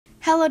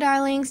Hello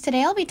darlings,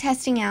 today I'll be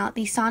testing out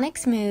the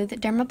SonicSmooth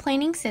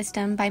Dermaplaning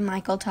System by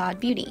Todd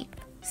Beauty.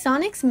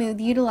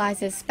 SonicSmooth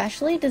utilizes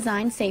specially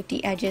designed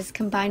safety edges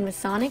combined with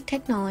sonic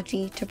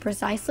technology to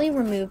precisely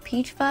remove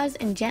peach fuzz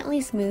and gently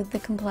smooth the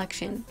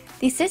complexion.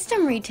 The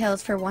system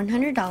retails for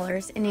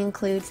 $100 and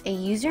includes a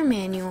user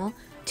manual,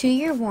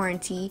 2-year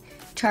warranty,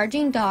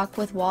 charging dock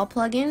with wall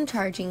plug-in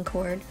charging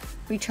cord,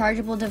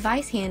 rechargeable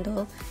device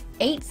handle,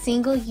 8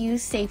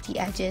 single-use safety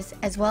edges,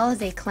 as well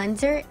as a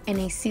cleanser and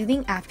a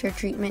soothing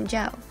after-treatment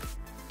gel.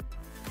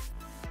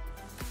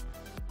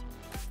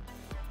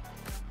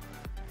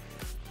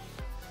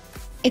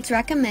 It's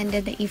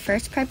recommended that you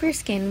first prep your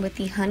skin with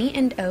the Honey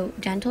and Oat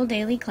Gentle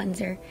Daily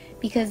Cleanser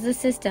because the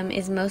system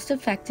is most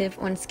effective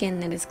on skin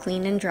that is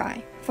clean and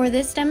dry. For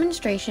this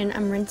demonstration,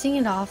 I'm rinsing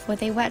it off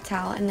with a wet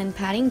towel and then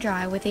patting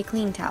dry with a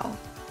clean towel.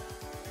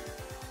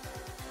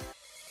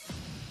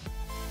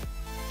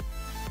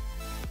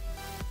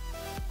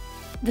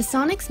 The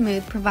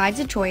SonicSmooth provides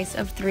a choice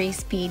of 3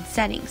 speed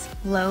settings,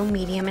 low,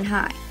 medium, and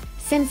high.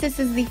 Since this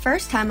is the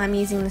first time I'm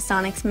using the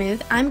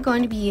SonicSmooth, I'm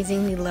going to be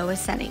using the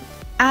lowest setting.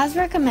 As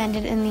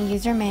recommended in the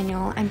user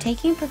manual, I'm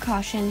taking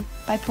precaution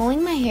by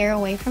pulling my hair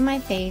away from my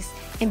face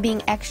and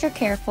being extra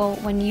careful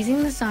when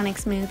using the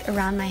SonicSmooth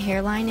around my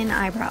hairline and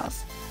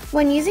eyebrows.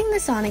 When using the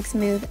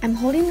SonicSmooth, I'm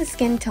holding the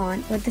skin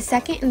tone with the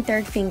second and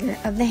third finger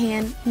of the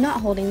hand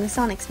not holding the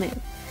SonicSmooth.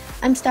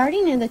 I'm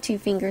starting near the 2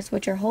 fingers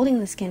which are holding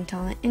the skin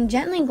tone and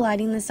gently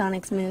gliding the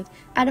SonicSmooth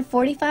at a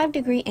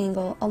 45-degree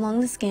angle along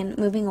the skin,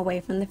 moving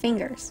away from the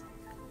fingers.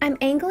 I'm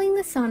angling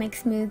the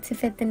SonicSmooth to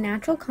fit the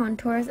natural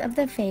contours of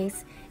the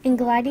face and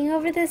gliding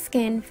over the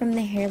skin from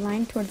the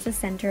hairline towards the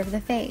center of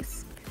the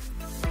face.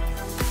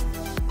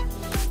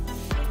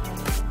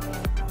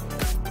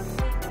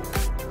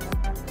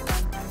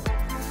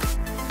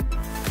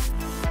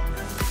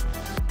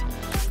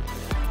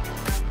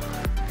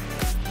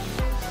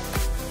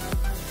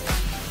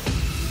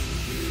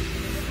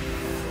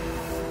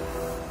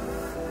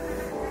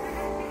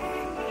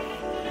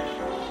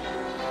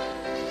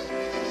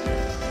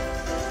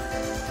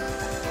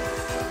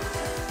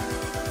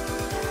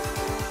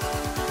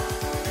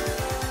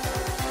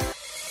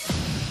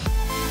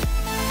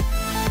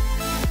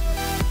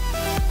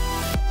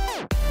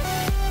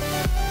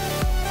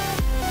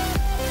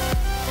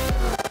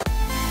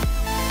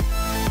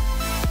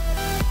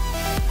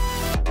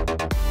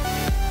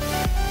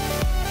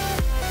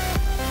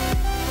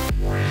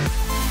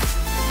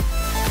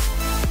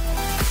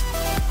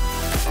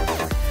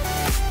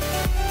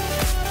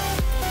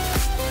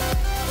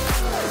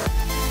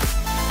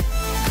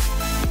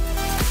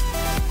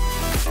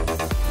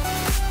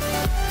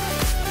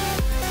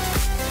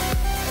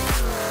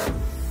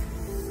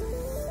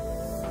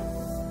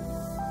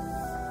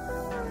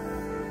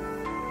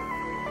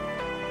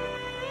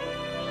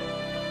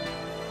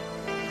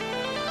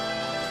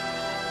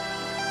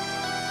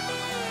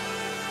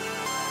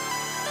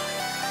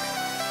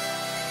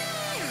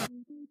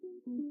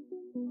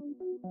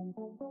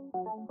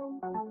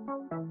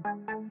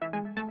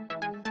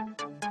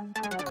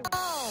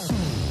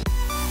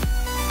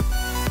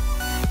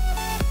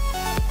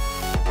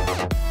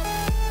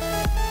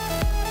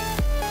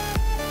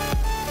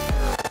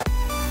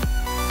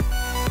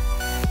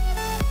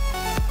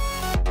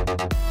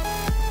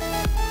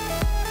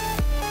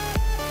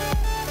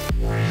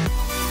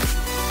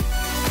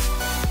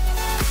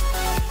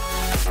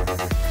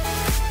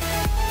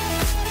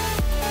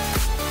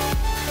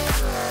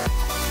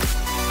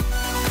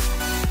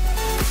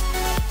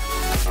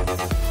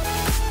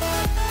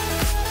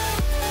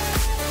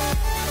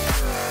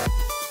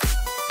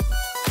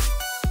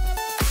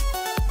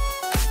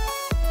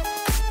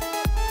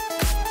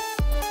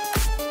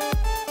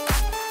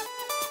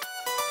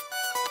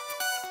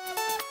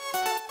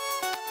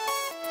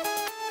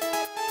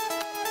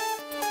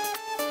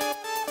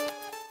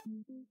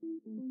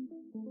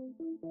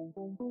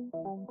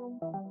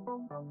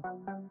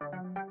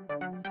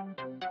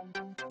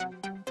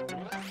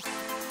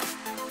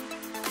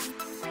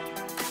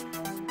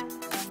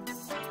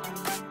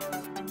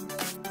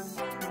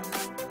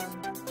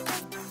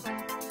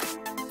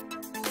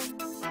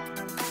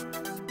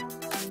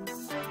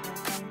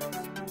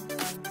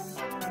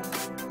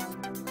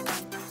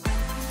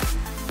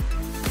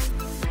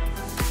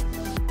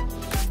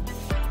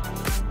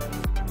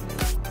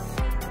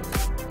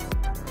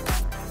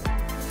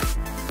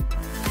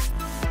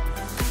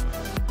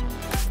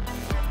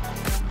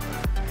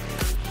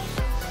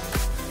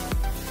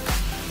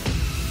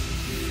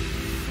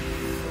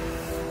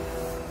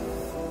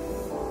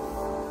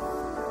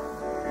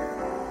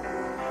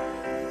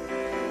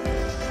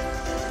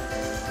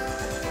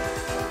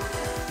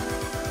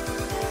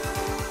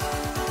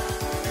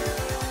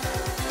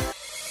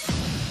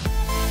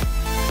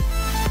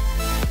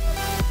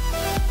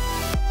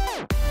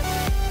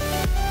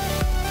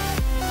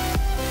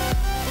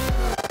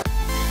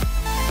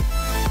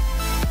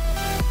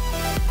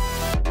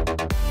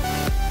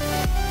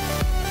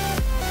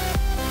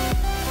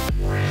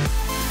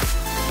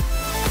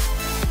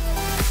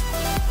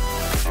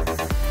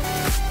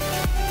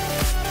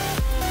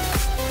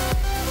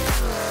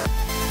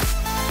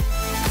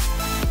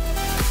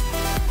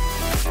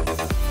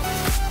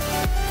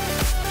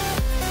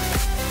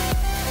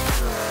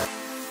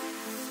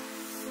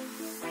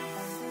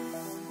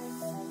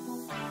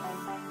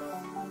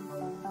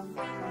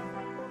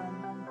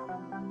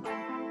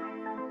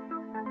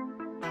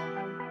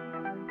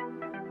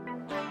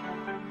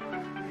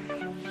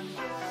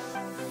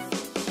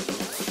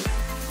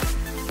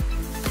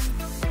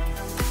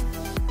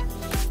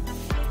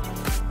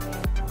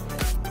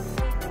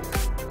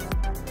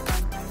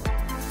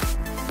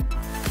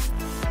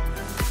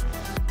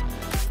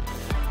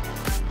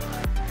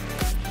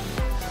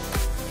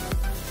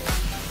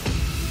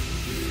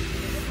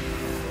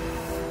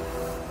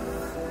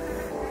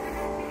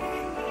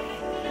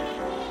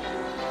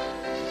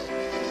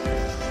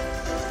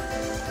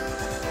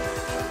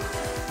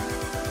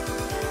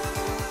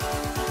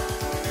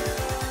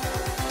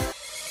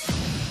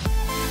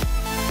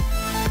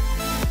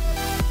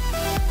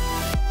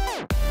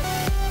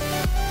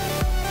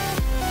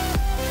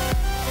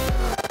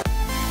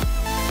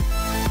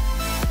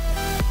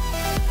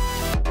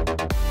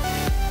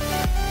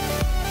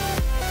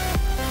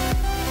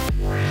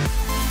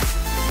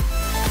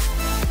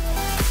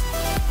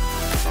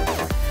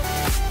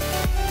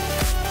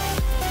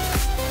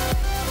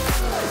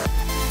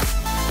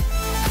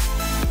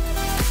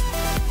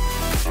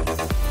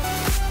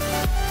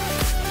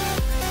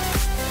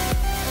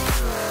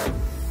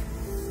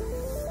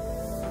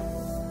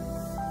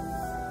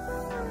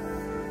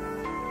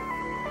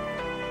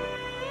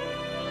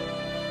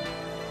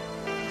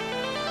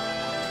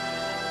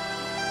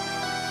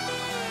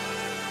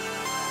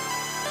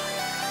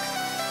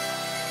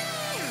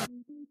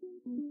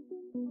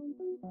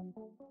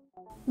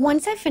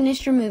 Once I've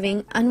finished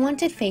removing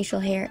unwanted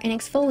facial hair and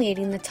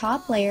exfoliating the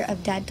top layer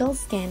of dead dull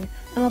skin,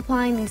 I'm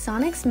applying the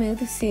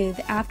SonicSmooth Soothe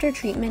After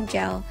Treatment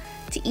Gel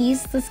to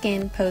ease the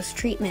skin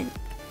post-treatment.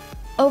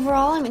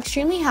 Overall, I'm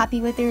extremely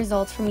happy with the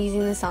results from using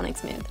the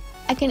SonicSmooth.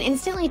 I can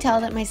instantly tell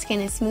that my skin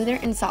is smoother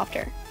and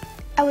softer.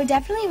 I would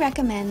definitely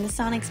recommend the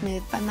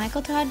SonicSmooth by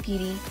Michael Todd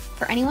Beauty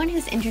for anyone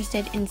who's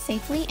interested in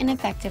safely and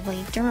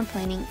effectively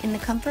dermaplaning in the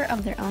comfort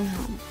of their own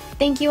home.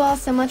 Thank you all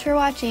so much for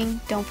watching.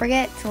 Don't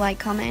forget to like,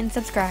 comment, and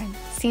subscribe.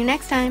 See you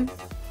next time!